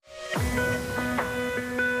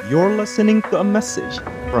You're listening to a message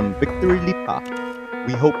from Victory Lipa.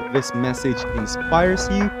 We hope this message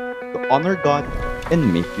inspires you to honor God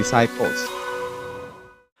and make disciples.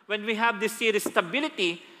 When we have this series,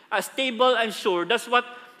 stability, stable and sure, that's what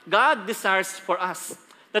God desires for us.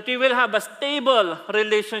 That we will have a stable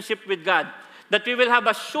relationship with God. That we will have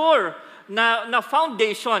a sure na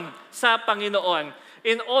foundation sa Panginoon.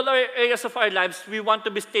 In all our areas of our lives, we want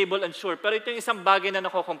to be stable and sure. Pero ito yung isang bagay na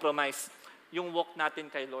nako-compromise, yung walk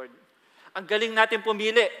natin kay Lord. Ang galing natin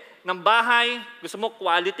pumili ng bahay, gusto mo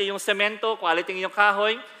quality yung semento, quality yung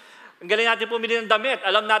kahoy. Ang galing natin pumili ng damit,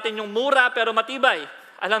 alam natin yung mura pero matibay.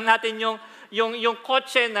 Alam natin yung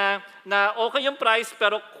kotse na okay yung price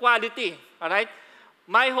pero quality. Alright?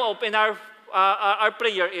 My hope and our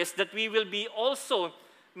prayer is that we will be also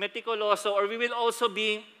meticuloso, or we will also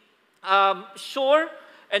be sure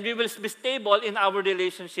and we will be stable in our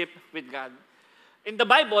relationship with God. In the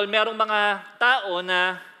Bible, merong mga tao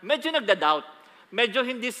na medyo nagda-doubt. Medyo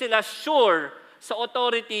hindi sila sure sa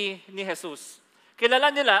authority ni Jesus.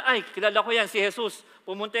 Kilala nila, kilala ko yan, si Jesus.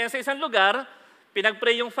 Pumunta yan sa isang lugar,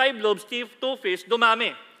 pinag-pray yung 5 loaves, 2 fish,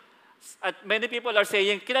 dumami. At many people are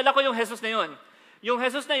saying, kilala ko yung Jesus na yun. Yung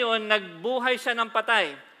Jesus na yun, nagbuhay siya ng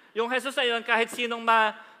patay. Yung Jesus na yun, kahit sinong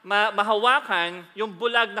mahawakan, yung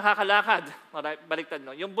bulag nakakalakad. Baliktad,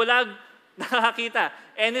 no? Yung bulag nakakita.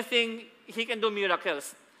 Anything, He can do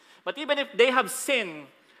miracles. But even if they have seen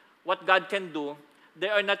what God can do, they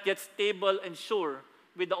are not yet stable and sure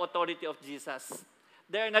with the authority of Jesus.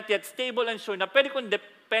 They are not yet stable and sure na pwede kong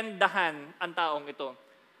dependahan ang taong ito.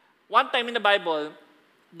 One time in the Bible,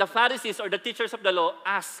 the Pharisees or the teachers of the law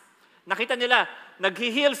asked, nakita nila,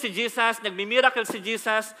 nag-heal si Jesus, nagmi-miracle si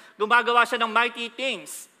Jesus, gumagawa siya ng mighty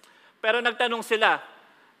things. Pero nagtanong sila,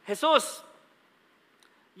 Jesus,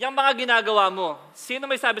 yung mga ginagawa mo, sino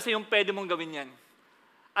may sabi sa iyong pwede mong gawin yan?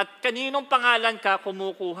 At kaninong pangalan ka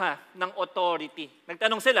kumukuha ng authority?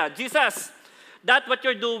 Nagtanong sila, Jesus, that what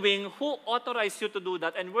you're doing, who authorized you to do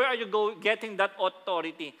that? And where are you getting that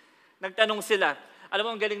authority? Nagtanong sila. Alam mo,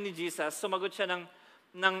 ang galing ni Jesus, sumagot siya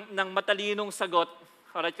ng matalinong sagot.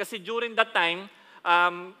 Alright, kasi during that time,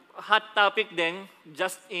 hot topic din,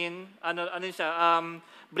 just in,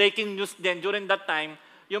 breaking news din during that time,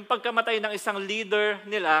 yung pagkamatay ng isang leader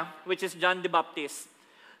nila, which is John the Baptist.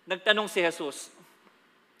 Nagtanong si Jesus.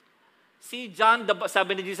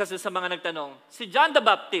 Sabi ni Jesus sa mga nagtanong, si John the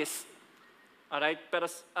Baptist, alright, pero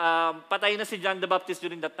patay na si John the Baptist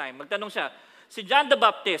during that time. Magtanong siya, si John the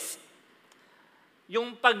Baptist,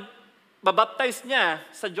 yung pagbabaptize niya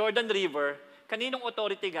sa Jordan River, kaninong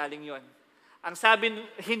authority galing yon? Ang sabi,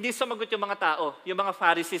 hindi sumagot yung mga tao, yung mga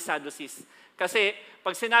Pharisees, Sadducees. Kasi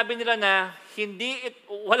pag sinabi nila na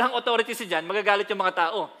walang authority si John, magagalit yung mga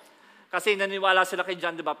tao. Kasi naniwala sila kay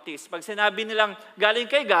John the Baptist. Pag sinabi nilang galing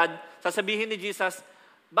kay God, sasabihin ni Jesus,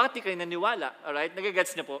 bakit di kayo naniwala? Alright?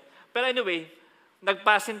 Nagagets niyo po. Pero anyway,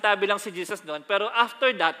 nagpasintabi lang si Jesus noon. Pero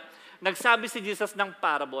after that, nagsabi si Jesus ng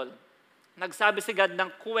parable. Nagsabi si God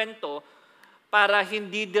ng kwento para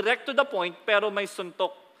hindi direct to the point, pero may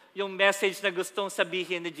suntok yung message na gustong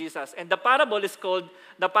sabihin ni Jesus. And the parable is called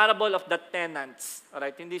the parable of the tenants.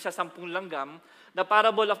 Alright, hindi siya 10 langgam. The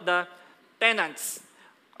parable of the tenants.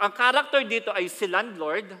 Ang character dito ay si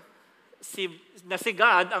landlord, si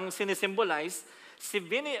God ang sinisimbolize,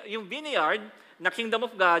 yung vineyard, na kingdom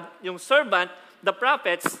of God, yung servant, the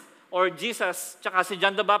prophets, or Jesus, tsaka si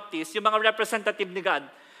John the Baptist, yung mga representative ni God.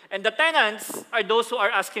 And the tenants are those who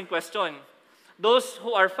are asking question. Those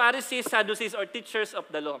who are Pharisees, Sadducees, or teachers of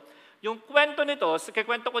the law. Yung kwento nito,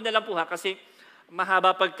 kikwento ko na lang po kasi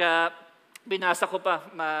mahaba pagka binasa ko pa.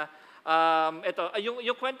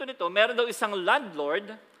 Yung kwento nito, meron daw isang landlord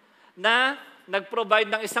na nag-provide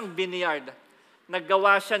ng isang vineyard.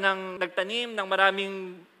 Nagtanim ng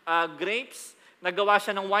maraming grapes, naggawa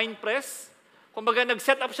siya ng wine press. Kumbaga,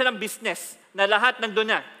 nag-set up siya ng business na lahat nandun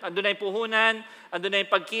na. Andun na yung puhunan, andun na yung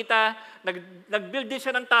pagkita, nag-build din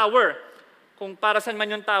siya ng tower. Kung para saan man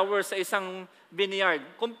yung tower sa isang vineyard.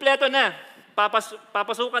 Kompleto na.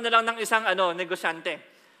 Papasukan na lang ng isang negosyante.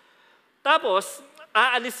 Tapos,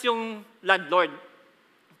 aalis yung landlord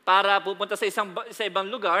para pupunta sa ibang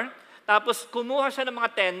lugar. Tapos, kumuha siya ng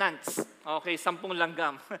mga tenants. Okay, 10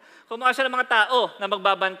 langgam. Kumuha siya ng mga tao na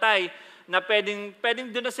magbabantay na pwedeng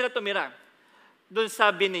doon na sila tumira. Doon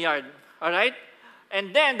sa vineyard. Alright?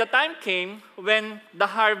 And then, the time came when the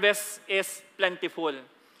harvest is plentiful.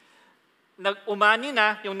 Nag-umani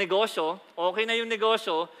na yung negosyo, okay na yung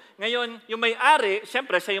negosyo, ngayon, yung may-ari,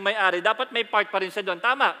 syempre siya yung may-ari, dapat may part pa rin siya doon.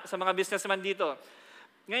 Tama, sa mga businessman dito.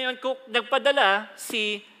 Ngayon, kung nagpadala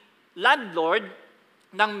si landlord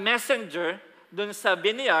ng messenger doon sa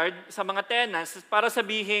vineyard, sa mga tenants, para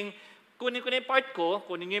sabihin, kunin ko na yung part ko,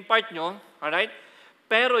 kunin niyo yung part nyo, alright?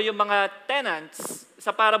 Pero yung mga tenants,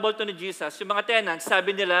 sa parable to ni Jesus, yung mga tenants,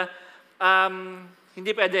 sabi nila,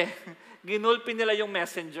 hindi pwede. Ginulpi nila yung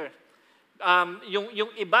messenger.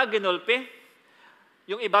 Yung iba ginulpi,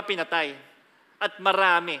 yung iba pinatay. At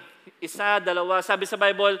marami. Isa, dalawa. Sabi sa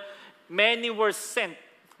Bible, many were sent.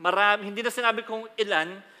 Marami. Hindi na sinabi kung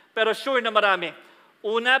ilan, pero sure na marami.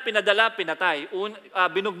 Una, pinadala, pinatay.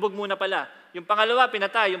 Binugbog muna pala. Yung pangalawa,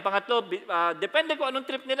 pinatay. Yung pangatlo, depende kung anong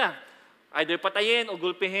trip nila. Either patayin o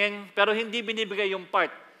gulpihin, pero hindi binibigay yung part.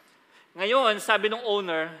 Ngayon, sabi ng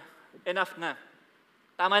owner, enough na.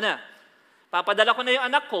 Tama na. Papadala ko na yung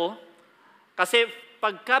anak ko, kasi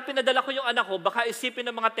pagka pinadala ko yung anak ko, baka isipin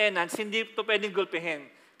ng mga tenants, hindi ito pwedeng gulpihin.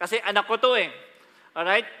 Kasi anak ko to eh.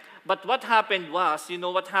 Alright? But what happened was, you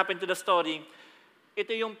know what happened to the story?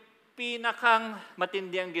 Ito yung pinakang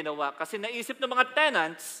matindi ang ginawa. Kasi naisip ng mga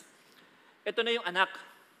tenants, ito na yung anak.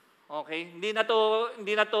 Okay? Hindi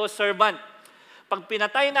na to servant. Pag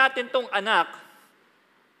pinatay natin tong anak,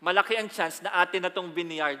 malaki ang chance na atin na tong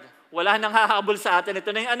vineyard. Wala nang hahabol sa atin.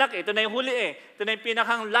 Ito na yung anak, ito na yung huli eh. Ito na yung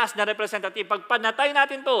pinakang last na representative. Pag panatay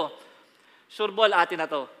natin to, sure ball atin na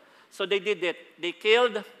to. So they did it. They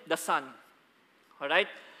killed the son. Alright?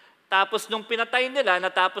 Tapos nung pinatay nila,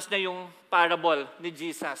 natapos na yung parable ni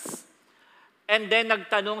Jesus. And then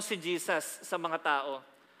nagtanong si Jesus sa mga tao.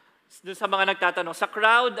 Doon sa mga nagtatanong, sa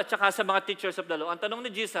crowd at saka sa mga teachers of the law. Ang tanong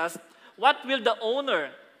ni Jesus, what will the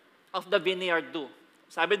owner of the vineyard do?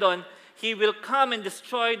 Sabi doon, he will come and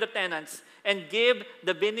destroy the tenants and give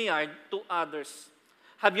the vineyard to others.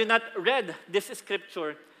 Have you not read this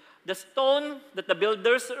scripture? The stone that the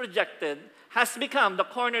builders rejected has become the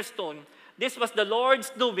cornerstone. This was the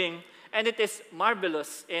Lord's doing, and it is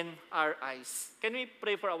marvelous in our eyes. Can we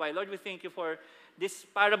pray for a while? Lord, we thank you for this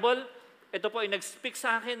parable. Ito po ay nag-speak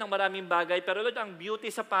sa akin ng maraming bagay, pero Lord, ang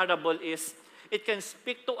beauty sa parable is it can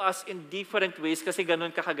speak to us in different ways kasi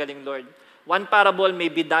ganun kakagaling, Lord. One parable may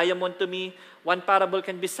be diamond to me, one parable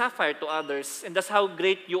can be sapphire to others, and that's how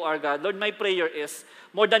great you are, God. Lord, my prayer is,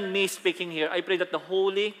 more than me speaking here, I pray that the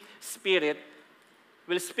Holy Spirit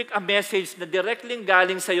will speak a message na directly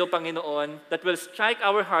galing sa iyo, Panginoon, that will strike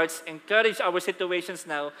our hearts, encourage our situations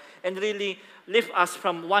now, and really lift us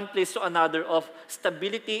from one place to another of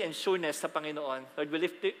stability and sureness sa Panginoon. Lord, we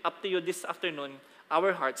lift up to you this afternoon,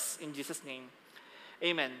 our hearts, in Jesus' name.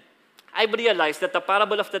 Amen. I've realized that the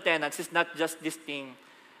parable of the tenants is not just this thing.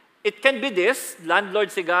 It can be this,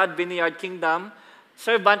 landlord si God, vineyard kingdom,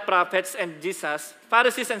 servant, prophets, and Jesus,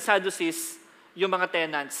 Pharisees and Sadducees, yung mga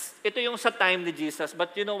tenants. Ito yung sa time ni Jesus.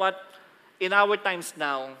 But you know what? In our times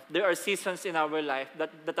now, there are seasons in our life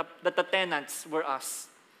that the tenants were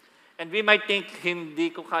us. And we might think,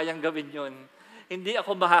 hindi ko kayang gawin yun. Hindi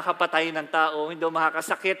ako makakapatay ng tao, hindi ako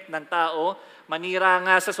makakasakit ng tao, manira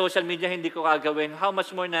nga sa social media, hindi ko kagawin. How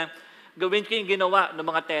much more na gawin ko yung ginawa ng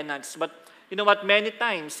mga tenants. But you know what? Many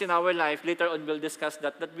times in our life, later on we'll discuss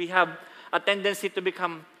that we have a tendency to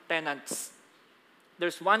become tenants.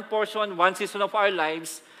 There's one portion, one season of our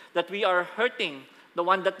lives that we are hurting the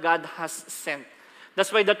one that God has sent.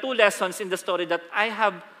 That's why the two lessons in the story that I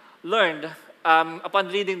have learned upon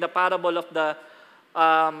reading the parable of the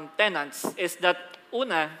tenants is that,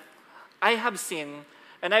 una, I have seen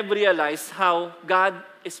and I've realized how God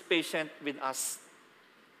is patient with us.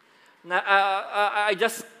 I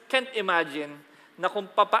just can't imagine na kung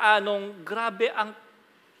papaanong grabe ang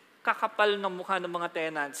kakapal ng mukha ng mga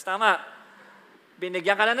tenants. Tama,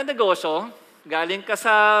 binigyan ka na ng negosyo, galing ka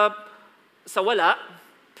sa wala,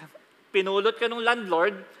 pinulot ka ng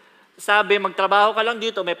landlord, sabi, magtrabaho ka lang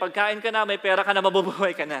dito, may pagkain ka na, may pera ka na,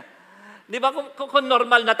 mabubuhay ka na. Di ba kung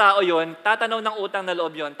normal na tao yon, tatanaw ng utang na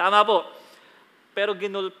loob yon. Tama po. Pero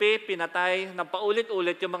ginulpi, pinatay, ng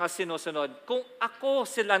paulit-ulit yung mga sinusunod. Kung ako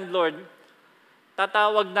si landlord,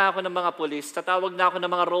 tatawag na ako ng mga pulis, tatawag na ako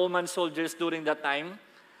ng mga Roman soldiers during that time.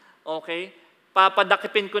 Okay?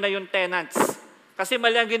 Papadakipin ko na yung tenants. Kasi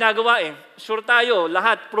mali ang ginagawa eh. Sure tayo,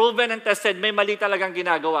 lahat, proven and tested, may mali talagang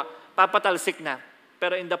ginagawa. Papatalsik na.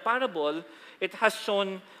 Pero in the parable, it has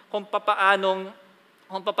shown kung papaanong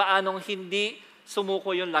hindi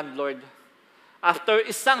sumuko yung landlord. After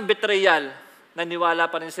isang betrayal, naniwala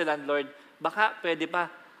pa rin si landlord, baka pwede pa,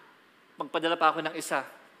 magpadala pa ako ng isa.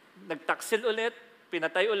 Nagtaksil ulit,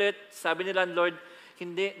 pinatay ulit, sabi ni landlord,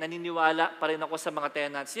 hindi, naniniwala pa rin ako sa mga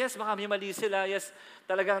tenants. Yes, baka may mali sila, yes,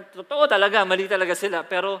 talagang, totoo talaga, mali talaga sila,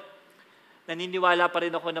 pero naniniwala pa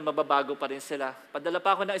rin ako na mababago pa rin sila. Padala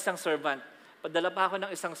pa ako ng isang servant, padala pa ako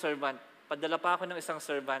ng isang servant, padala pa ako ng isang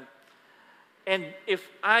servant. And if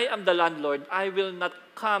I am the landlord, I will not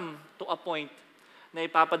come to a point na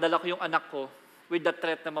ipapadala ko yung anak ko with the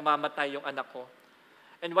threat na mamamatay yung anak ko.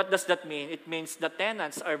 And what does that mean? It means the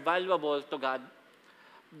tenants are valuable to God.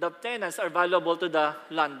 The tenants are valuable to the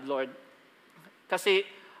landlord. Kasi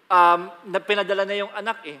pinadala na yung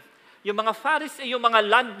anak eh. Yung mga Pharisees, yung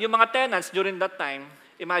mga tenants during that time,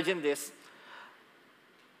 imagine this,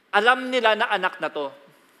 alam nila na anak na to.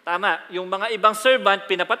 Tama, yung mga ibang servant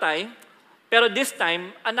pinapatay, pero this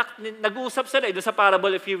time, nag-uusap sila, doon sa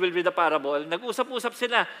parable, if you will read the parable, nag-usap-usap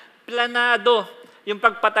sila, planado yung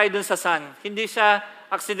pagpatay doon sa son. Hindi siya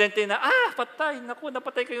aksidente na, patay, naku,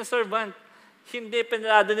 napatay ko yung servant. Hindi,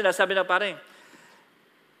 planado nila, sabi na pare,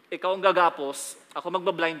 ikaw ang gagapos, ako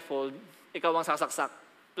magba-blindfold, ikaw ang sasaksak.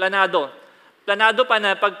 Planado. Planado pa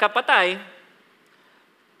na pagkapatay,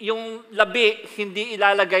 yung labi hindi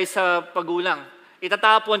ilalagay sa pagulang.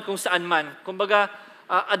 Itatapon kung saan man. Kumbaga,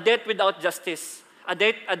 a death without justice. A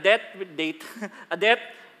death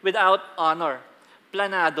without honor.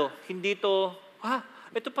 Planado. Hindi to,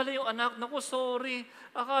 ito pala yung anak. Naku, sorry.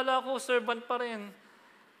 Akala ko servant pa rin.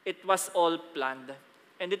 It was all planned.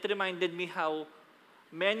 And it reminded me how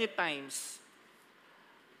many times,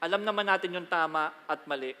 alam naman natin yung tama at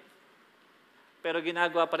mali. Pero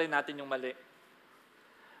ginagawa pa rin natin yung mali.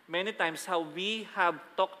 Many times how we have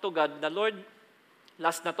talked to God, the Lord,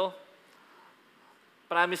 last na to.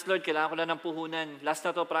 Promise, Lord, kailangan ko na ng puhunan. Last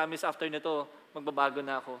na to, promise, after nito, magbabago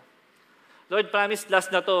na ako. Lord, promise,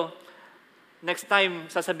 last na to. Next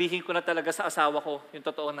time, sasabihin ko na talaga sa asawa ko yung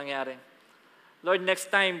totoong nangyari. Lord, next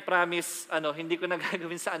time, promise, hindi ko na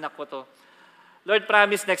gagawin sa anak ko to. Lord,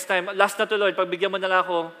 promise, next time, last na to, Lord, pagbigyan mo na lang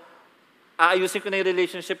ako, aayusin ko na yung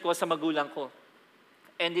relationship ko sa magulang ko.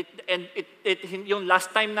 And yung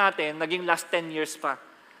last time natin, naging last 10 years pa.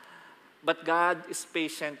 But God is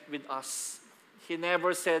patient with us. He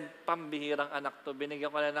never said, pambihirang anak to.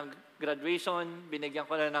 Binigyan ko na ng graduation, binigyan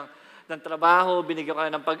ko na ng trabaho, binigyan ko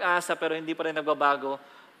na ng pag-asa, pero hindi pa rin nagbabago.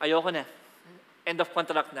 Ayoko na. End of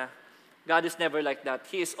contract na. God is never like that.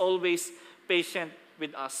 He is always patient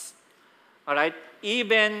with us. Alright?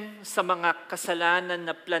 Even sa mga kasalanan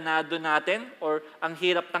na planado natin or ang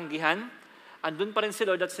hirap tanggihan, andun pa rin si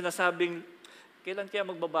Lord at sinasabing, kailan kaya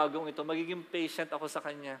magbabagong ito? Magiging patient ako sa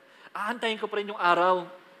Kanya. Aantayin ko pa rin yung araw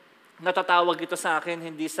na tatawag ito sa akin,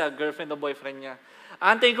 hindi sa girlfriend o boyfriend niya.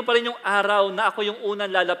 Aantayin ko pa rin yung araw na ako yung unang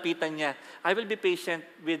lalapitan niya. I will be patient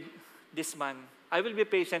with this man. I will be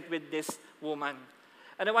patient with this woman.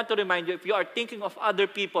 And I want to remind you, if you are thinking of other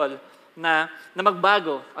people na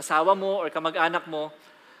magbago, asawa mo or kamag-anak mo,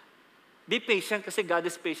 be patient kasi God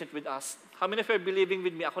is patient with us. How many of you are believing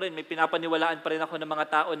with me? Ako rin, may pinapaniwalaan pa rin ako ng mga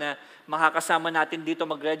tao na makakasama natin dito,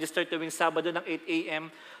 mag-register tuwing Sabado ng 8 a.m.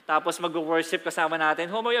 Tapos mag-worship kasama natin.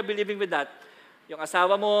 How many are believing with that? Yung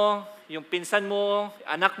asawa mo, yung pinsan mo,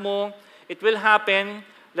 anak mo, it will happen.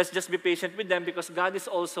 Let's just be patient with them because God is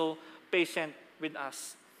also patient with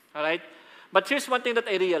us. Alright? But here's one thing that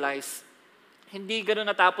I realized. Hindi ganun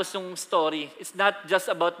natapos yung story. It's not just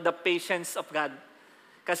about the patience of God.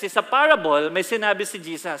 Kasi sa parable, may sinabi si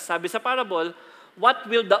Jesus. Sabi sa parable, what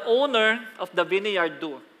will the owner of the vineyard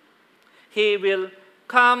do? He will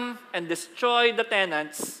come and destroy the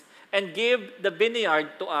tenants and give the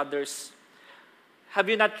vineyard to others. Have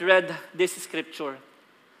you not read this scripture?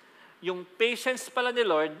 Yung patience pala ni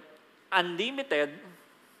Lord, unlimited,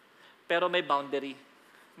 pero may boundary.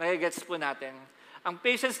 Nagigets po natin. Ang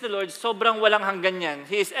patience ni Lord, sobrang walang hanggan yan.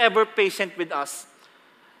 He is ever patient with us.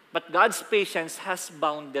 But God's patience has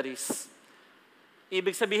boundaries.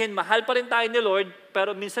 Ibig sabihin, mahal pa rin tayo ni Lord,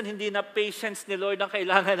 pero minsan hindi na patience ni Lord ang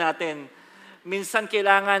kailangan natin. Minsan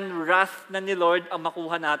kailangan wrath na ni Lord ang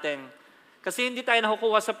makuha natin. Kasi hindi tayo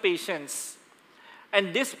nakukuha sa patience.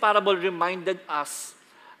 And this parable reminded us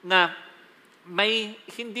na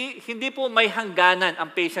hindi po may hangganan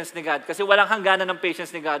ang patience ni God. Kasi walang hangganan ang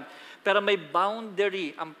patience ni God. Pero may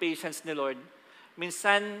boundary ang patience ni Lord.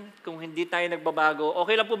 Minsan, kung hindi tayo nagbabago,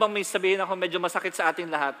 okay lang po bang may sabihin ako medyo masakit sa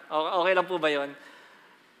ating lahat? Okay lang po ba yon?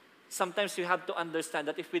 Sometimes we have to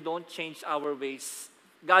understand that if we don't change our ways,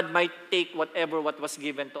 God might take what was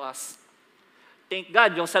given to us. Thank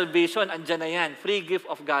God, yung salvation, andyan na yan. Free gift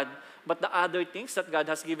of God. But the other things that God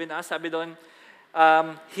has given us, sabi doon,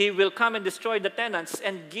 He will come and destroy the tenants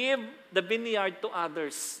and give the vineyard to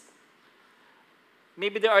others.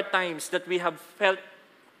 Maybe there are times that we have felt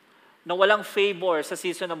na walang favor sa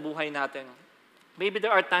season ng buhay natin. Maybe there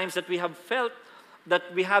are times that we have felt that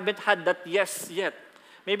we haven't had that yes yet.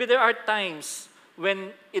 Maybe there are times when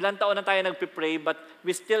ilang taon na tayo nagpipray but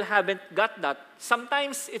we still haven't got that.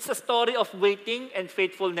 Sometimes it's a story of waiting and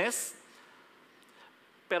faithfulness.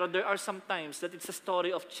 Pero there are some times that it's a story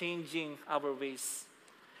of changing our ways.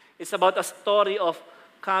 It's about a story of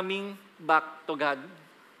coming back to God.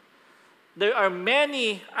 there are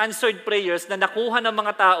many answered prayers na nakuha ng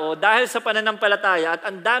mga tao dahil sa pananampalataya, at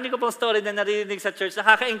ang dami ko pong story na naririnig sa church,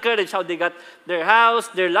 nakaka-encourage how they got their house,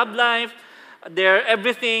 their love life, their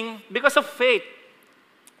everything because of faith.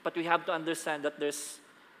 But we have to understand that there's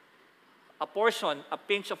a portion, a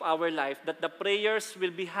pinch of our life that the prayers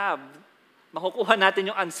will be have. Makukuha natin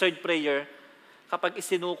yung answered prayer kapag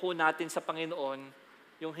isinuko natin sa Panginoon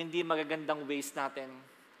yung hindi magagandang ways natin.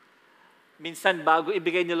 Minsan, bago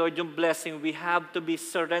ibigay ni Lord yung blessing, we have to be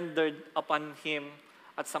surrendered upon Him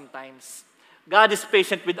at sometimes. God is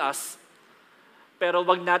patient with us, pero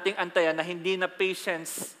wag nating antayan na hindi na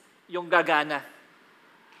patience yung gagana.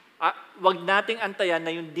 Wag nating antayan na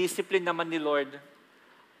yung discipline naman ni Lord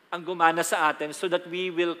ang gumana sa atin so that we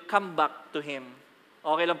will come back to Him.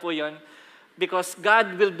 Okay lang po yun? Because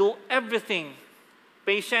God will do everything.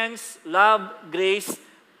 Patience, love, grace,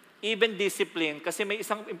 even discipline. Kasi may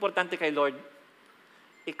isang importante kay Lord.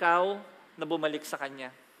 Ikaw na bumalik sa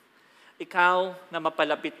Kanya. Ikaw na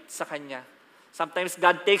mapalapit sa Kanya. Sometimes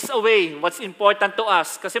God takes away what's important to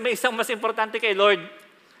us. Kasi may isang mas importante kay Lord.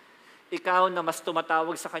 Ikaw na mas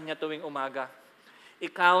tumatawag sa Kanya tuwing umaga.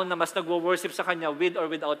 Ikaw na mas nagwo-worship sa Kanya with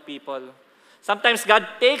or without people. Sometimes God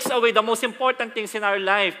takes away the most important things in our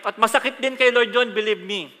life. At masakit din kay Lord yun, believe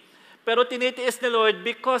me. Pero tinitiis ni Lord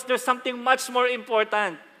because there's something much more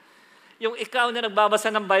important. Yung ikaw na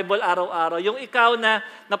nagbabasa ng Bible araw-araw, yung ikaw na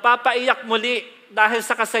napapaiyak muli dahil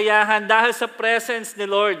sa kasayahan, dahil sa presence ni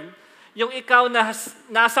Lord, yung ikaw na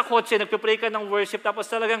nasa kotse, nagpipray ka ng worship, tapos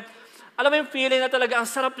talagang, alam mo yung feeling na talaga, ang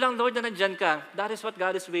sarap lang Lord na nandyan ka. That is what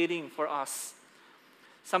God is waiting for us.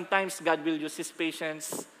 Sometimes God will use His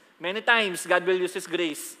patience. Many times God will use His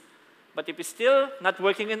grace. But if it's still not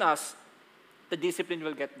working in us, the discipline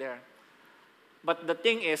will get there. But the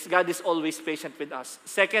thing is, God is always patient with us.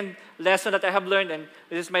 Second lesson that I have learned, and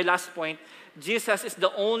this is my last point, Jesus is the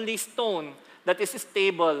only stone that is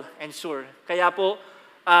stable and sure. Kaya po,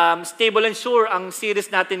 stable and sure ang series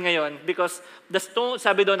natin ngayon because the stone,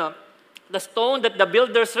 sabi doon, the stone that the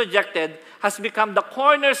builders rejected has become the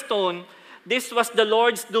cornerstone. This was the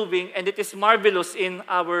Lord's doing and it is marvelous in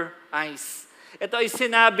our eyes. Ito ay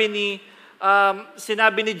sinabi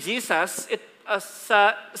ni Jesus sa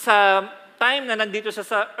time na nandito siya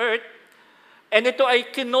sa earth, and ito ay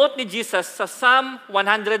kinote ni Jesus sa Psalm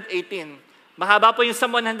 118. Mahaba po yung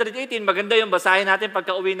Psalm 118, maganda yung basahin natin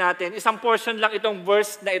pagka uwi natin. Isang portion lang itong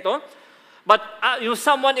verse na ito. But yung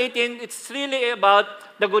Psalm 118, it's really about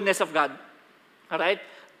the goodness of God. Alright?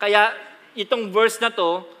 Kaya itong verse na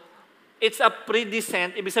to, it's a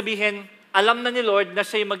predescent. Ibig sabihin, alam na ni Lord na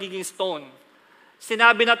siya yung magiging stone.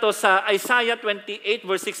 Sinabi na to sa Isaiah 28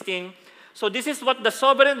 verse 16, so this is what the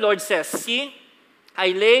sovereign Lord says, see,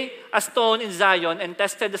 I lay a stone in Zion and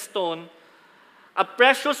tested the stone, a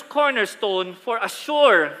precious cornerstone for a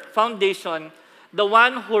sure foundation. The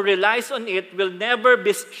one who relies on it will never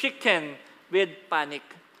be stricken with panic.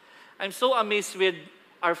 I'm so amazed with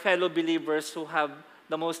our fellow believers who have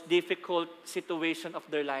the most difficult situation of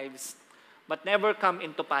their lives, but never come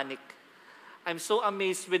into panic. I'm so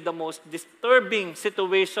amazed with the most disturbing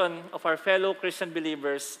situation of our fellow Christian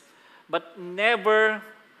believers, but never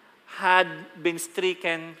had been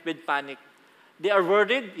stricken with panic. They are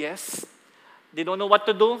worried, yes. They don't know what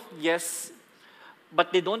to do, yes.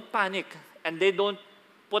 But they don't panic, and they don't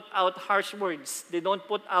put out harsh words. They don't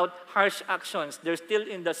put out harsh actions. They're still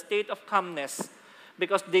in the state of calmness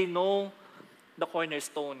because they know the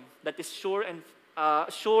cornerstone that is sure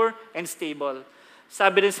and stable.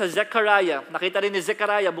 Sabi rin sa Zechariah, nakita rin ni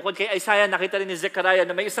Zechariah, bukod kay Isaiah, nakita rin ni Zechariah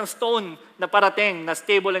na may isang stone na parating, na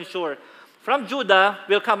stable and sure. From Judah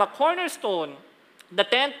will come a cornerstone, the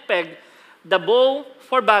tent peg, the bow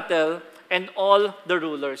for battle, and all the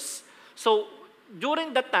rulers. So,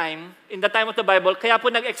 during that time, in the time of the Bible, kaya po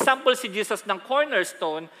nag-example si Jesus ng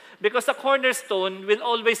cornerstone because the cornerstone will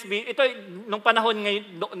always be, ito nung panahon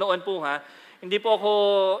ngayon, noon po hindi po ako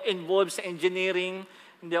involved sa engineering,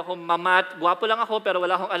 hindi ako mamat. Gwapo lang ako, pero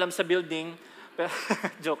wala akong alam sa building.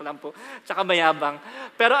 Joke lang po. Tsaka mayabang.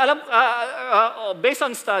 Pero alam, based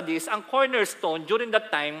on studies, ang cornerstone during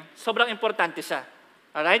that time, sobrang importante siya.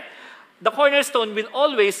 Alright? The cornerstone will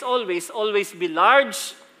always, always, always be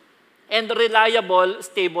large and reliable,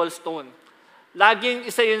 stable stone. Laging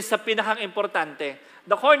isa yun sa pinakang importante.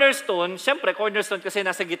 The cornerstone, syempre cornerstone kasi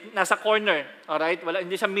nasa corner. Alright?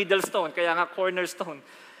 Hindi siya middle stone, kaya nga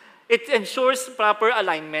cornerstone. It ensures proper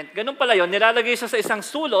alignment. Ganun pala yun. Nilalagay siya sa isang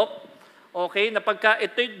sulok, okay, na pagka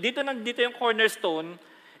dito yung cornerstone,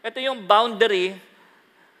 ito yung boundary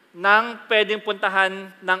ng pwedeng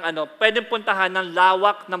puntahan ng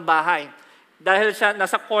lawak ng bahay. Dahil siya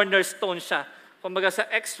nasa cornerstone siya. Kumbaga sa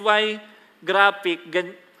XY graphic,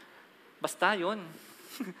 Basta yun.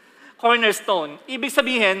 Cornerstone. Ibig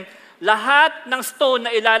sabihin, lahat ng stone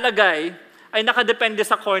na ilalagay ay nakadepende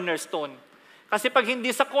sa cornerstone. Kasi pag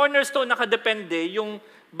hindi sa cornerstone nakadepende, yung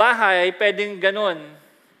bahay pwedeng ganun.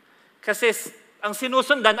 Kasi ang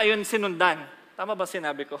sinusundan ay yung sinundan. Tama ba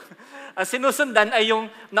sinabi ko? Ang sinusundan ay yung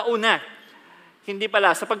nauna. Hindi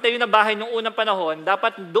pala. Sa pagtayo na bahay noong unang panahon,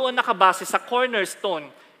 dapat doon nakabase sa cornerstone.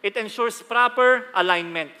 It ensures proper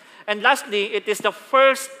alignment. And lastly, it is the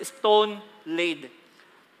first stone laid.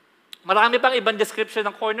 Marami pang ibang description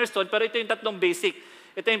ng cornerstone, pero ito yung tatlong basic.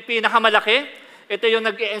 Ito yung pinakamalaki, ito yung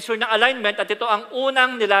nag-ensure ng alignment, at ito ang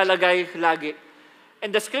unang nilalagay lagi. And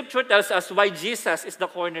the scripture tells us why Jesus is the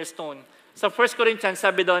cornerstone. So 1 Corinthians,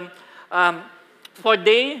 sabi doon, for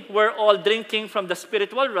they were all drinking from the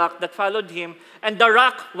spiritual rock that followed him, and the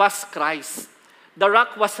rock was Christ. The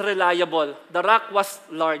rock was reliable. The rock was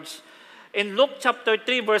large. In Luke chapter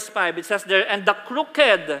 3, verse 5, it says there, and the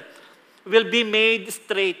crooked will be made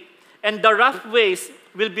straight, and the rough ways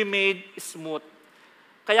will be made smooth.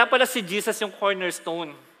 Kaya pala si Jesus yung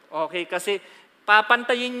cornerstone. Okay? Kasi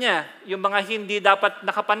papantayin niya yung mga hindi dapat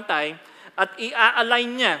nakapantay at i-align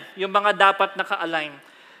niya yung mga dapat naka-align.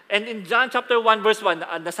 And in John chapter 1 verse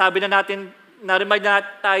 1, nasabi na natin, na-remind na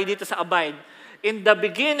tayo dito sa abide. In the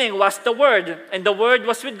beginning was the Word, and the Word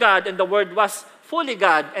was with God, and the Word was fully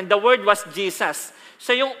God, and the Word was Jesus.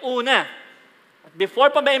 Siya yung una. Before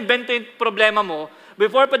pa ma-invento yung problema mo,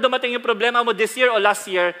 before pa dumating yung problema mo this year or last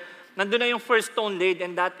year, nandun na yung first stone laid,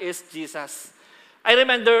 and that is Jesus. I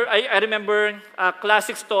remember a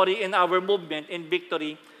classic story in our movement in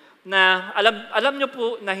Victory na alam nyo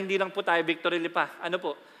po na hindi lang po tayo Victory Lipa. Ano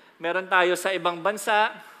po? Meron tayo sa ibang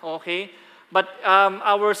bansa, okay? But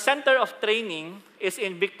our center of training is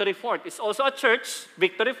in Victory Fort. It's also a church,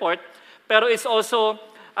 Victory Fort, pero it's also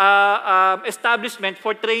establishment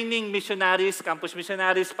for training missionaries, campus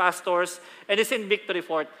missionaries, pastors, and it's in Victory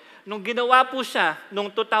Fort. Nung ginawa po siya,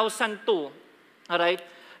 nung 2002, alright?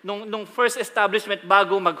 Nung first establishment,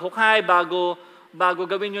 bago maghukay, bago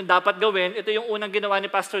gawin yung dapat gawin, ito yung unang ginawa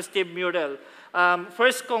ni Pastor Steve Murrell.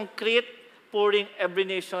 First concrete pouring every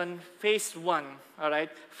nation, phase 1.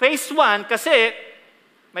 Alright? Phase 1 kasi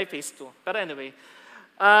may phase 2. Pero anyway,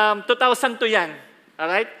 2002 yan.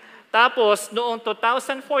 Alright? Tapos, noong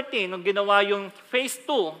 2014, nung ginawa yung phase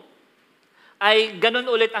 2, ay ganun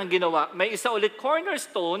ulit ang ginawa. May isa ulit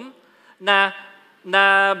cornerstone na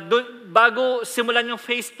bago simulan yung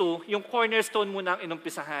phase 2, yung cornerstone muna ang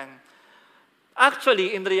inumpisahan.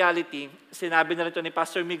 Actually, in reality, sinabi na rin ito ni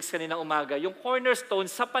Pastor Migs kanina umaga, yung cornerstone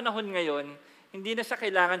sa panahon ngayon, hindi na siya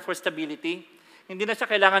kailangan for stability, hindi na siya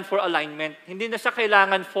kailangan for alignment, hindi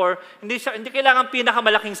kailangan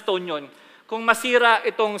pinakamalaking stone yon. Kung masira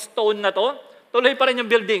itong stone na to, tuloy pa rin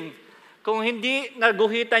yung building. Kung hindi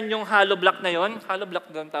naguhitan yung hollow block na yon, hollow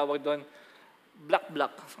block doon tawag doon,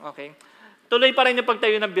 block, okay? Tuloy pa rin yung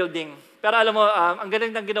pagtayo ng building. Pero alam mo, ang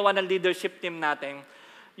galing ng ginawa ng leadership team natin,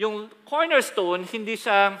 yung cornerstone, hindi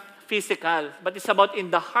siya physical, but it's about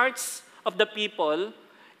in the hearts of the people,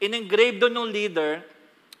 in-engrave doon ng leader,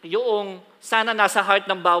 yung sana nasa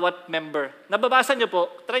heart ng bawat member. Nababasa niyo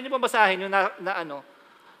po, try niyo po basahin yung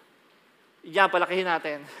yan, palakihin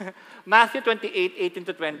natin. Matthew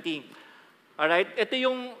 28:18-20. Alright? Ito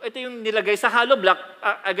yung nilagay sa hollow block.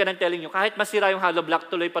 Again, I'm telling you, kahit masira yung hollow block,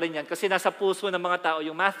 tuloy pa rin yan. Kasi nasa puso ng mga tao,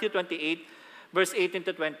 yung Matthew 28, verse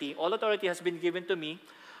 18-20. All authority has been given to me.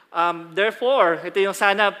 Therefore, ito yung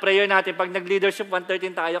sana prayer natin. Pag nag-leadership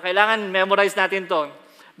 113 tayo, kailangan memorize natin to.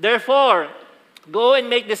 Therefore, go and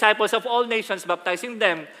make disciples of all nations, baptizing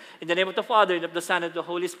them in the name of the Father, and of the Son, and of the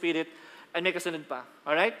Holy Spirit, and may kasunod pa.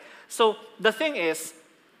 Alright? So, the thing is,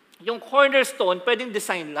 yung cornerstone, pwedeng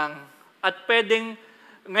design lang. At pwedeng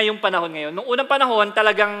ngayong panahon ngayon. Nung unang panahon,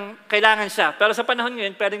 talagang kailangan siya. Pero sa panahon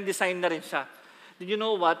ngayon, pwedeng design na rin siya. Did you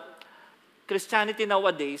know what? Christianity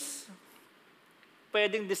nowadays,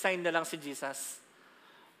 pwedeng design na lang si Jesus.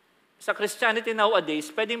 Sa Christianity nowadays,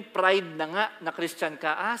 pwedeng pride na nga na Christian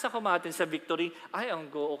ka. Sa kumatin sa Victory, ang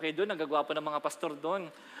go, okay doon, nagagwapo ng mga pastor doon.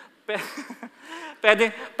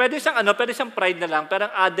 Pwede siyang pride na lang,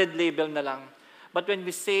 parang added label na lang. But when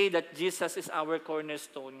we say that Jesus is our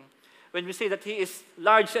cornerstone, when we say that He is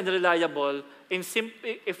large and reliable,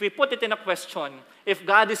 if we put it in a question, if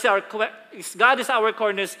God is our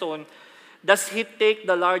cornerstone, does He take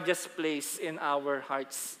the largest place in our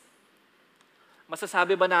hearts?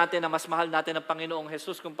 Masasabi ba natin na mas mahal natin ang Panginoong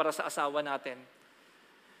Jesus kumpara sa asawa natin?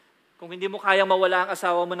 Kung hindi mo kayang mawala ang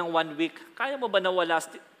asawa mo ng 1 week, kaya mo ba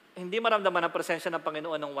hindi maramdaman ang presensya ng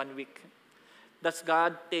Panginoon ng 1 week? Does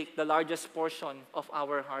God take the largest portion of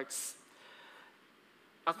our hearts?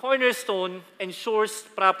 A cornerstone ensures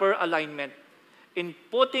proper alignment. in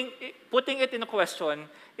putting it in question,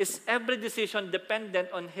 is every decision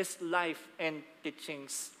dependent on His life and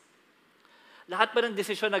teachings? Lahat ba ng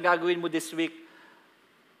desisyon na gagawin mo this week,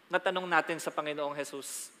 natanong natin sa Panginoong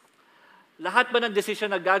Jesus? Lahat ba ng desisyon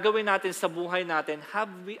na gagawin natin sa buhay natin, have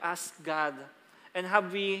we asked God? And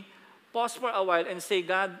have we paused for a while and say,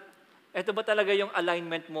 God, ito ba talaga yung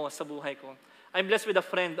alignment mo sa buhay ko? I'm blessed with a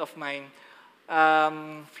friend of mine.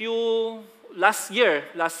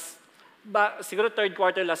 Siguro third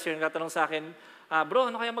quarter last year, nagtatanong sa akin, bro,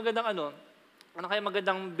 ano kaya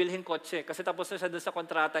magandang bilhin kotse? Kasi tapos na siya doon sa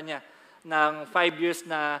kontrata niya ng 5 years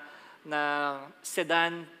na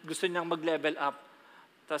sedan, gusto niyang mag-level up.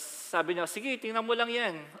 Tapos sabi niya, sige, tingnan mo lang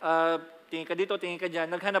yan. Tingin ka dito, tingin ka dyan.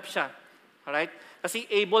 Naghanap siya. Alright? Kasi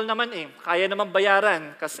able naman kaya naman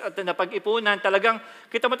bayaran. Kasi napag-ipunan, talagang,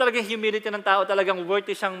 kita mo talaga yung humility ng tao, talagang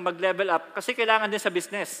worthy siyang mag-level up. Kasi kailangan din sa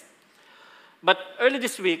business. But early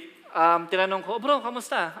this week, tinanong ko, bro,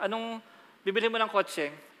 kamusta? Anong bibili mo ng kotse?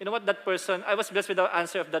 You know what, that person, I was blessed with the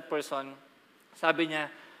answer of that person. Sabi niya,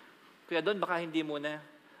 Kuya Don, baka hindi muna.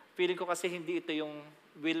 Feeling ko kasi hindi ito yung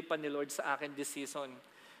will pa ni Lord sa akin this season.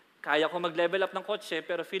 Kaya ko mag-level up ng kotse,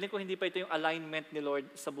 pero feeling ko hindi pa ito yung alignment ni Lord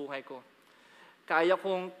sa buhay ko.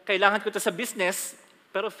 Kailangan ko ito sa business,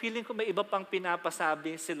 pero feeling ko may iba pang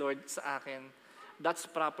pinapasabi si Lord sa akin. That's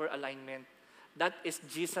proper alignment. That is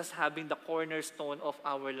Jesus having the cornerstone of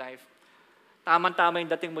our life. Tama-tama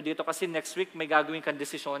yung dating mo dito kasi next week may gagawin kang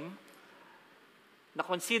desisyon.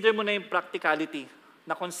 Na-consider mo na yung practicality.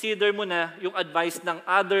 Na-consider mo na yung advice ng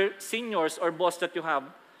other seniors or boss that you have.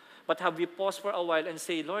 But have you paused for a while and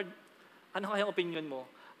say, Lord, ano kayang opinion mo?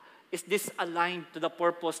 Is this aligned to the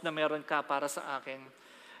purpose na meron ka para sa akin?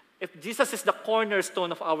 If Jesus is the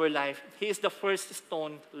cornerstone of our life, He is the first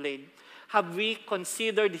stone laid. Have we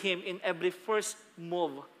considered Him in every first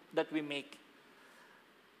move that we make?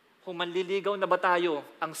 Kung manliligaw na ba tayo,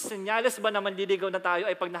 ang senyales ba na manliligaw na tayo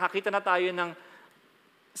ay pag nakakita na tayo ng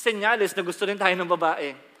senyales na gusto rin tayo ng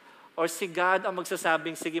babae. Or si God ang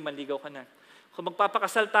magsasabing, sige, manligaw ka na. Kung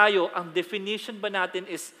magpapakasal tayo, ang definition ba natin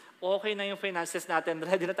is, okay na yung finances natin,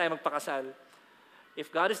 ready na tayo magpakasal. If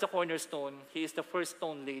God is the cornerstone, He is the first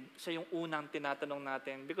stone laid. Siya yung unang tinatanong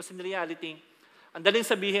natin. Because in reality, ang daling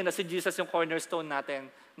sabihin na si Jesus yung cornerstone natin.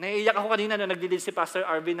 Naiiyak ako kanina nung nagdilid si Pastor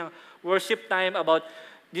Arvin ng worship time about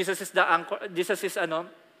Jesus is the anchor, Jesus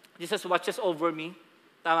watches over me.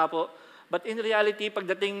 Tama po. But in reality,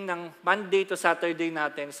 pagdating ng Monday to Saturday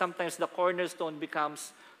natin, sometimes the cornerstone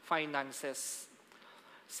becomes finances.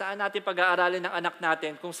 Saan natin pag-aaralin ng anak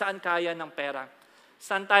natin kung saan kaya ng pera?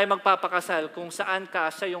 Saan tayo magpapakasal kung saan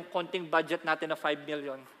kasya yung konting budget natin na 5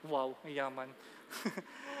 million? Wow, yaman.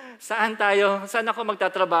 Saan ako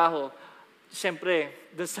magtatrabaho? Siyempre,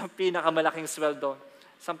 dun sa pinakamalaking sweldo.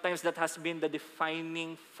 Sometimes that has been the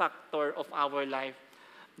defining factor of our life.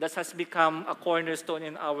 That has become a cornerstone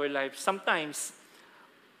in our life. Sometimes,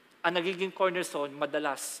 ang nagiging cornerstone,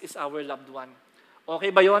 madalas, is our loved one.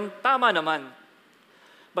 Okay ba yun? Tama naman.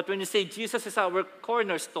 But when you say Jesus is our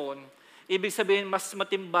cornerstone, ibig sabihin mas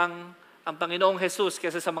matimbang ang Panginoong Jesus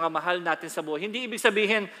kaysa sa mga mahal natin sa buhay. Hindi ibig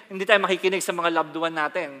sabihin, hindi tayo makikinig sa mga loved one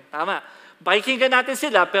natin. Tama. Pakikinggan natin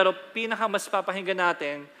sila, pero pinakamas papakinggan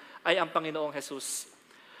natin ay ang Panginoong Jesus.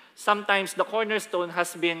 Sometimes the cornerstone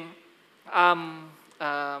has been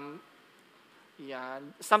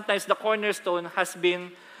sometimes the cornerstone has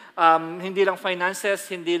been hindi lang finances,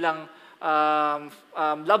 hindi lang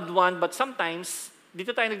loved one, but sometimes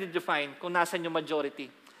dito tayo nagde-define kung nasan yung majority.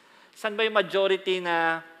 Saan ba yung majority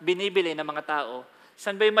na binibili ng mga tao?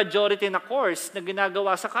 Saan ba yung majority na course na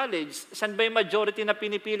ginagawa sa college? Saan ba yung majority na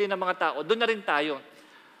pinipili ng mga tao? Doon na rin tayo.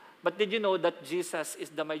 But did you know that Jesus is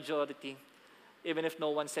the majority? Even if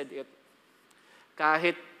no one said it.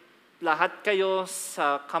 Kahit lahat kayo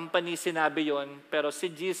sa company sinabi yon, pero si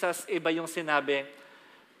Jesus iba yung sinabi,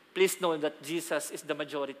 please know that Jesus is the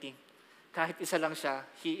majority. Kahit isa lang siya,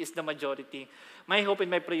 He is the majority. My hope and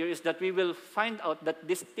my prayer is that we will find out that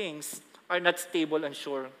these things are not stable and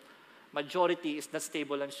sure. Majority is not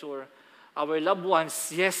stable and sure. Our loved ones,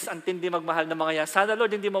 yes, ang tindi magmahal ng mga yan. Sana, Lord,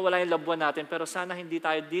 hindi mawala yung loved one natin, pero sana hindi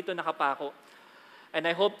tayo dito nakapako. And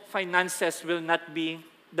I hope finances will not be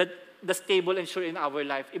the stable and sure in our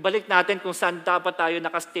life. Ibalik natin kung saan dapat tayo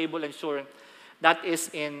naka-stable and sure. That is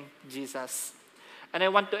in Jesus. And I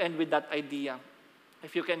want to end with that idea.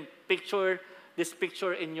 If you can picture this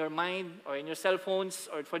picture in your mind or in your cell phones,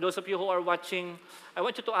 or for those of you who are watching, I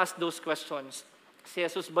want you to ask those questions. Si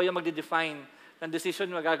Jesus ba yung magde-define ng decision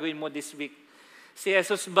na gagawin mo this week? Si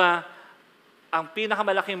Jesus ba ang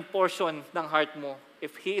pinakamalaking portion ng heart mo?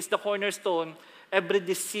 If He is the cornerstone, every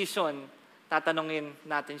decision, tatanungin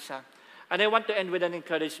natin siya. And I want to end with an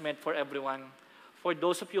encouragement for everyone. for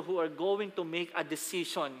those of you who are going to make a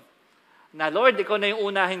decision na, Lord, ikaw na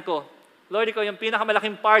yung unahin ko. Lord, ikaw yung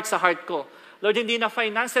pinakamalaking part sa heart ko. Lord, hindi na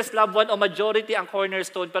finances, loved one, o majority ang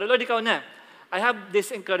cornerstone, pero Lord, ikaw na. I have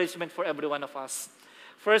this encouragement for every one of us.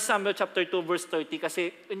 1 Samuel chapter 2, verse 30,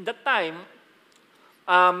 kasi in that time,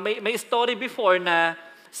 may story before na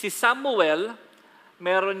si Samuel,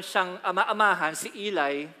 meron siyang ama-amahan, si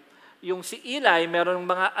Eli. Yung si Eli, meron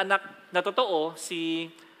mga anak na totoo, si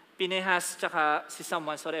Pinehas tsaka si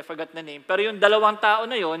someone, sorry, I forgot the name. Pero yung dalawang tao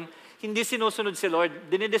na yon, hindi sinusunod si Lord,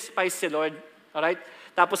 dinidespise si Lord. Alright?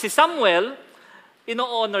 Tapos si Samuel,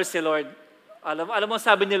 ino-honor si Lord. Alam mo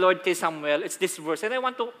sabi ni Lord kay Samuel, it's this verse, and I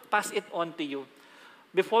want to pass it on to you.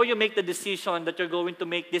 Before you make the decision that you're going to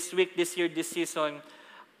make this week, this year, this season,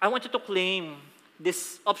 I want you to claim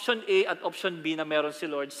this option A at option B na meron si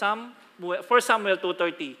Lord. 1 Samuel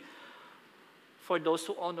 2:30, for those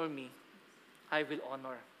who honor me, I will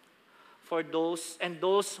honor. For those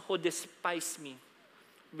who despise me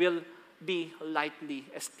will be lightly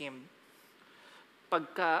esteemed.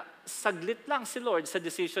 Pagka saglit lang si Lord sa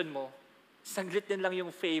decision mo, saglit din lang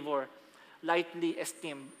yung favor, lightly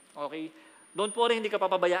esteemed. Okay? Don't worry, hindi ka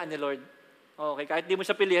papabayaan ni Lord. Okay? Kahit di mo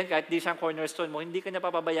siya pilihan, kahit di siya ang cornerstone mo, hindi ka niya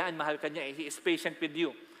papabayaan, mahal ka niya. He is patient with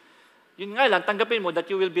you. Yun nga lang, tanggapin mo that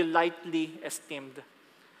you will be lightly esteemed.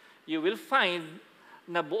 You will find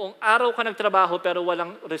na buong araw ka nagtrabaho pero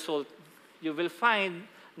walang result. You will find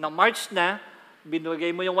na March na, binigay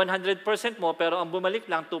mo yung 100% mo pero ang bumalik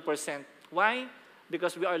lang 2%. Why?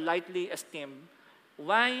 Because we are lightly esteemed.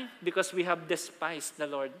 Why? Because we have despised the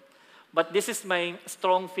Lord. But this is my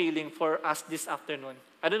strong feeling for us this afternoon.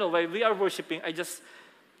 I don't know, while we are worshiping, I just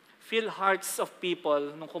feel hearts of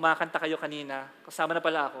people, nung kumakanta kayo kanina, kasama na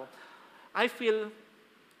pala ako, I feel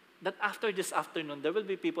that after this afternoon, there will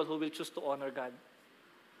be people who will choose to honor God.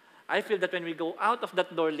 I feel that when we go out of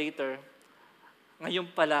that door later,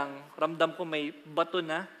 ngayon pa lang, ramdam ko may bato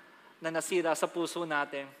na nasira sa puso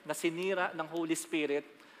natin, na sinira ng Holy Spirit.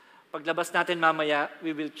 Paglabas natin mamaya,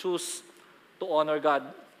 we will choose to honor God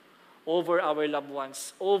over our loved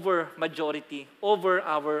ones, over majority, over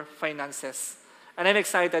our finances. And I'm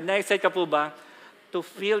excited. Na-excite ka po ba to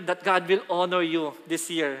feel that God will honor you this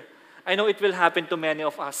year? I know it will happen to many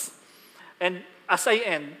of us. And as I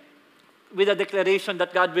end, with a declaration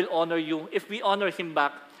that God will honor you, if we honor Him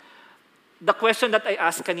back, the question that I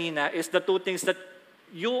asked kanina is the two things that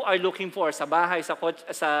you are looking for sa bahay, sa coach,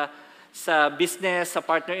 sa business, sa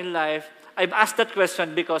partner in life. I've asked that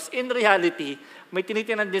question because in reality, may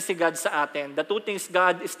tinitingnan din si God sa atin. The two things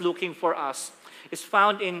God is looking for us is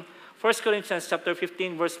found in 1 Corinthians chapter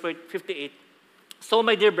 15, verse 58. So,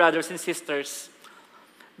 my dear brothers and sisters,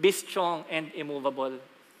 be strong and immovable.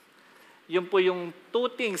 Yun po yung two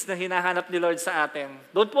things na hinahanap ni Lord sa atin.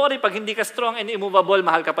 Don't worry, pag hindi ka strong and immovable,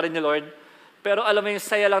 mahal ka pa rin ni Lord. Pero alam mo yung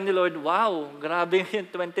saya lang ni Lord, wow, grabe yung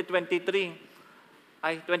 2023.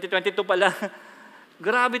 Ay, 2022 pala.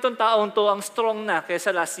 Grabe tong taong to, ang strong na kaysa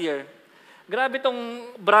last year. Grabe tong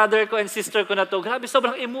brother ko and sister ko na to. Grabe,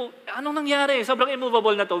 anong nangyari? Sobrang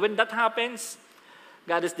immovable na to. When that happens,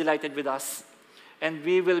 God is delighted with us. And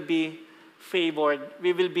we will be favored.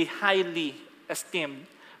 We will be highly esteemed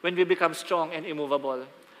when we become strong and immovable.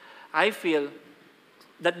 I feel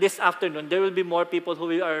that this afternoon, there will be more people who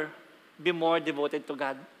will be more devoted to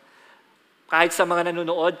God. Kahit sa mga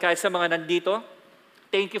nanonood, kahit sa mga nandito,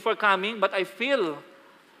 thank you for coming, but I feel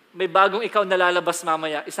may bagong ikaw na lalabas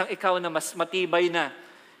mamaya. Isang ikaw na mas matibay na.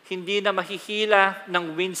 Hindi na mahihila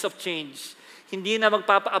ng winds of change. Hindi na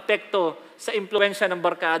magpapa-apekto sa impluensya ng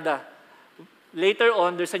barkada. Later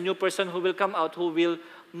on, there's a new person who will come out who will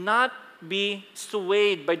not be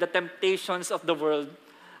swayed by the temptations of the world.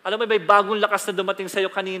 Alam mo, may bagong lakas na dumating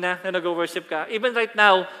sa'yo kanina na nag-worship ka. Even right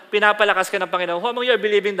now, pinapalakas ka ng Panginoon. How many of you are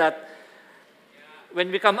believing that?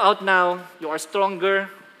 When we come out now, you are a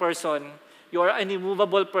stronger person. You are an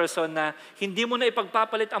immovable person na hindi mo na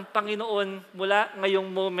ipagpapalit ang Panginoon mula ngayong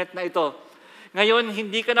moment na ito. Ngayon,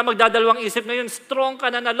 hindi ka na magdadalawang isip. Ngayon, strong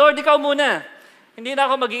ka na Lord, ikaw muna. Hindi na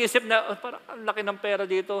ako mag-iisip na, parang ang laki ng pera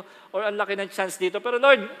dito or ang laki ng chance dito. Pero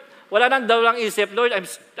Lord, wala nang dalawang isip. Lord,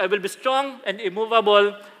 I will be strong and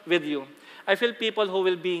immovable with you. I feel people who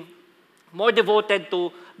will be more devoted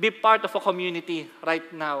to be part of a community right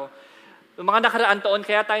now. Noong mga nakaraang taon,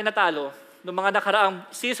 kaya tayo natalo. Noong mga nakaraang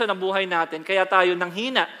season ng buhay natin, kaya tayo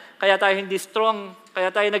nanghina, kaya tayo hindi strong, kaya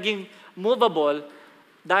tayo naging movable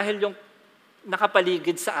dahil yung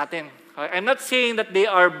nakapaligid sa atin. I'm not saying that they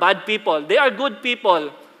are bad people. They are good people,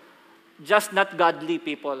 just not godly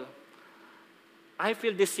people. I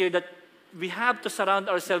feel this year that we have to surround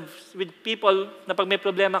ourselves with people na pag may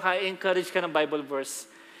problema ka, encourage ka ng Bible verse.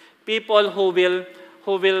 People who will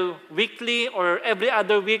who will weekly or every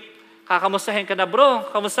other week, kakamustahin ka na, bro,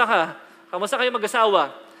 kamusta ka? Kamusta kayo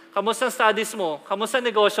mag-asawa? Kamusta ang studies mo? Kamusta ang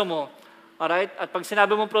negosyo mo? Alright? At pag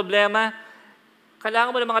sinabi mong problema,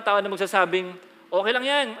 kailangan mo ng mga tao na magsasabing, okay lang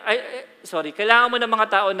yan. Kailangan mo ng mga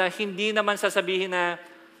tao na hindi naman sasabihin na,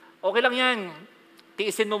 okay lang yan,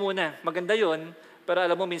 tiisin mo muna. Maganda yun, pero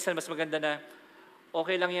alam mo, minsan mas maganda na,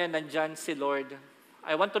 okay lang yan, nandyan si Lord.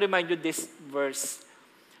 I want to remind you this verse.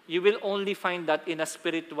 You will only find that in a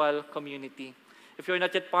spiritual community. If you're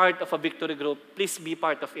not yet part of a victory group, please be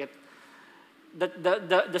part of it.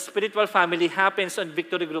 The spiritual family happens on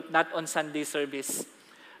victory group, not on Sunday service.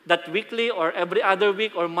 That weekly or every other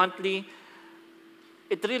week or monthly,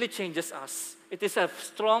 it really changes us. It is a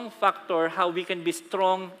strong factor how we can be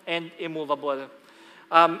strong and immovable.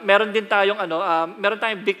 Meron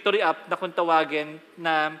tayong victory app na kung tawagin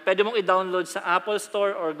na pwede mong i-download sa Apple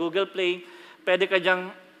Store or Google Play. Pwede ka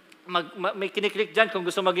diyang may kiniklik dyan kung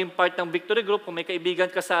gusto maging part ng victory group, kung may kaibigan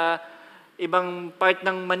ka sa ibang part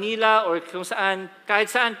ng Manila or kung saan, kahit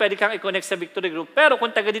saan pwede kang i-connect sa victory group. Pero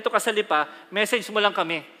kung taga dito ka sa Lipa, message mo lang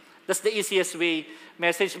kami. That's the easiest way.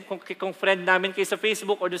 Message kung friend namin kayo sa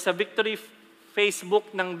Facebook or doon sa victory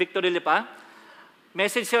Facebook ng Victory Lipa.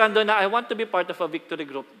 Message sila doon na I want to be part of a victory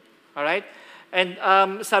group. Alright? And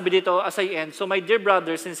sabi dito as I end, so my dear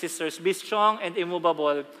brothers and sisters, be strong and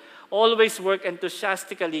immovable. Always work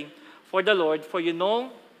enthusiastically for the Lord, for you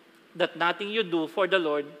know that nothing you do for the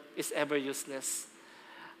Lord is ever useless.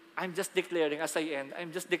 I'm just declaring, as I end,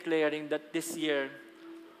 I'm just declaring that this year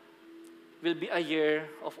will be a year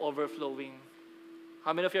of overflowing.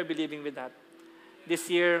 How many of you are believing with that? This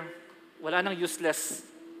year, wala nang useless.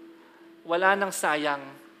 Wala nang sayang.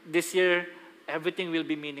 This year, everything will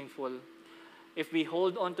be meaningful. If we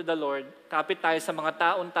hold on to the Lord, kapit tayo sa mga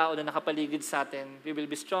taon-tao na nakapaligid sa atin, we will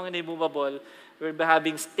be strong and immovable. We will be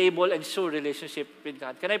having stable and sure relationship with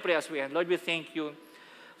God. Can I pray as we end? Lord, we thank you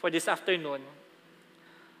for this afternoon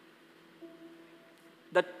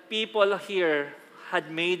that people here had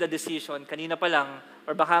made a decision, kanina pa lang,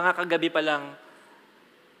 or baka nga kagabi pa lang,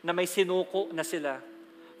 na may sinuko na sila.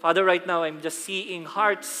 Father, right now, I'm just seeing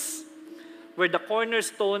hearts where the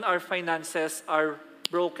cornerstone, our finances, are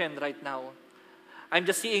broken right now. I'm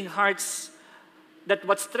just seeing hearts that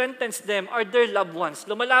what strengthens them are their loved ones.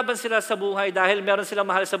 Lumalaban sila sa buhay dahil meron silang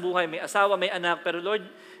mahal sa buhay. May asawa, may anak. Pero Lord,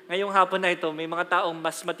 ngayong hapon na ito, may mga taong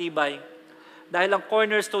mas matibay. Dahil ang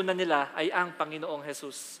cornerstone na nila ay ang Panginoong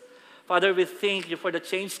Jesus. Father, we thank you for the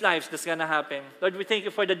changed lives that's gonna happen. Lord, we thank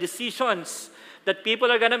you for the decisions that people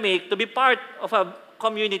are gonna make to be part of a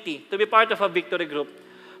community, to be part of a victory group.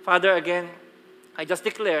 Father, again, I just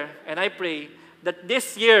declare and I pray that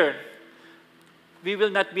this year, we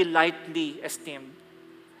will not be lightly esteemed.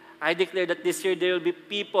 I declare that this year there will be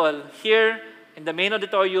people here in the main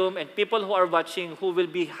auditorium and people who are watching who will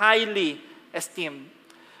be highly esteemed.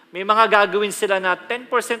 May mga gagawin sila na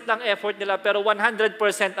 10% lang effort nila pero 100%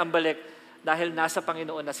 ang balik dahil nasa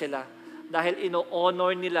Panginoon na sila. Dahil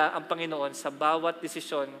ino-honor nila ang Panginoon sa bawat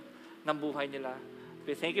desisyon ng buhay nila.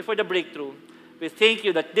 We thank you for the breakthrough. We thank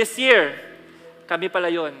you that this year, kami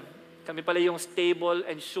pala yun. Kami pala yung stable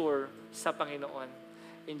and sure sa Panginoon.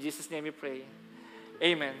 In Jesus' name we pray.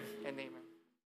 Amen and amen.